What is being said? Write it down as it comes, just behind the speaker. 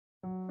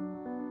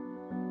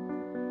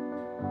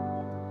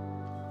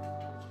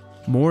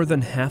More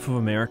than half of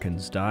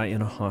Americans die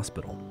in a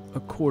hospital, a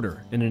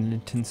quarter in an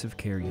intensive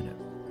care unit.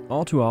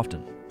 All too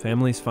often,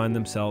 families find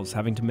themselves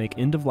having to make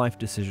end-of-life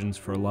decisions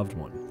for a loved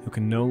one who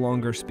can no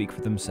longer speak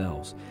for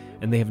themselves,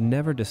 and they have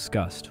never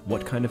discussed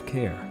what kind of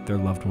care their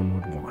loved one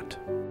would want.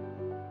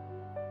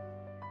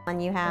 When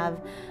you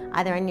have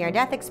either a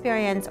near-death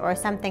experience or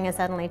something has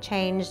suddenly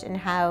changed in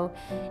how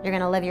you're going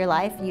to live your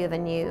life, you have a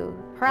new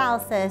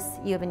paralysis,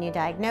 you have a new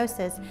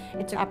diagnosis,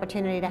 it's an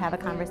opportunity to have a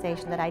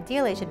conversation that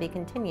ideally should be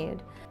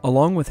continued.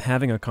 Along with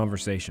having a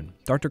conversation,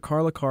 Dr.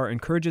 Carla Carr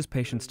encourages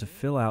patients to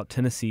fill out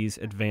Tennessee's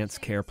Advanced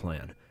Care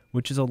Plan,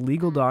 which is a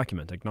legal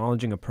document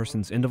acknowledging a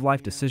person's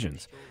end-of-life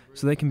decisions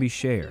so they can be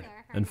shared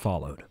and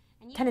followed.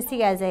 Tennessee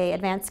has an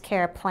advanced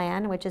care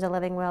plan, which is a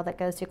living will that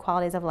goes through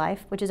qualities of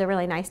life, which is a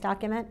really nice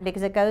document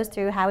because it goes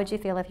through how would you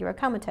feel if you were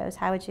comatose,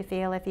 how would you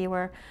feel if you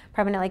were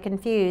permanently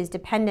confused,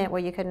 dependent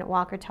where you couldn't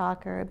walk or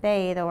talk or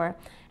bathe, or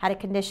had a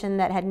condition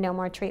that had no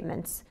more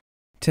treatments.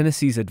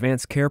 Tennessee's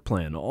Advanced Care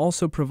Plan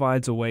also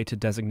provides a way to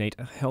designate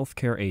a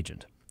healthcare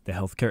agent. The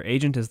healthcare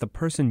agent is the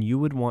person you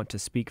would want to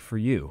speak for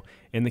you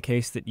in the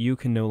case that you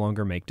can no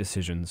longer make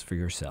decisions for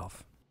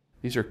yourself.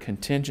 These are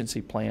contingency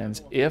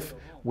plans. If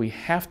we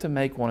have to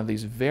make one of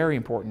these very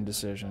important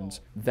decisions,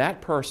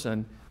 that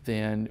person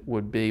then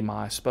would be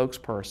my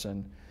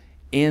spokesperson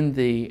in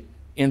the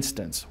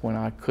instance when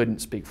I couldn't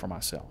speak for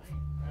myself.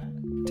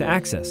 To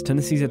access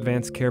Tennessee's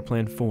Advanced Care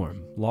Plan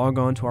form, log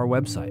on to our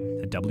website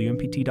at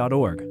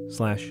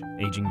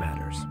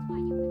wnpt.org/agingmatters.